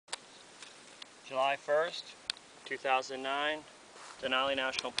July 1st, 2009, Denali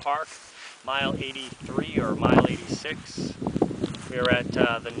National Park, mile 83 or mile 86. We are at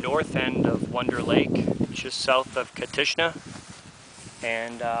the north end of Wonder Lake, just south of Kitishna,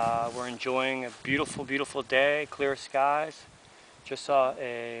 and we're enjoying a beautiful, beautiful day, clear skies. Just saw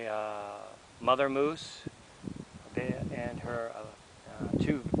a mother moose and her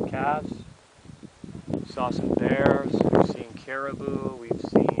two calves. Saw some bears, we've seen caribou, we've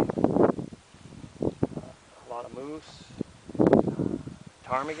seen a lot of moose,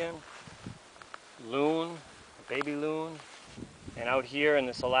 ptarmigan, loon, a baby loon, and out here in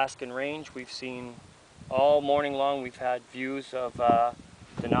this Alaskan range we've seen all morning long, we've had views of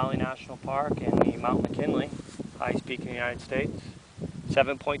Denali National Park and the Mount McKinley, highest peak in the United States.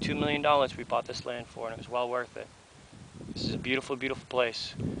 $7.2 million we bought this land for, and it was well worth it. This is a beautiful, beautiful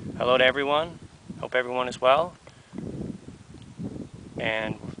place. Hello to everyone. Hope everyone is well.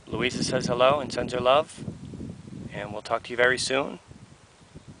 And Louisa says hello and sends her love. And we'll talk to you very soon.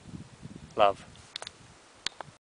 Love.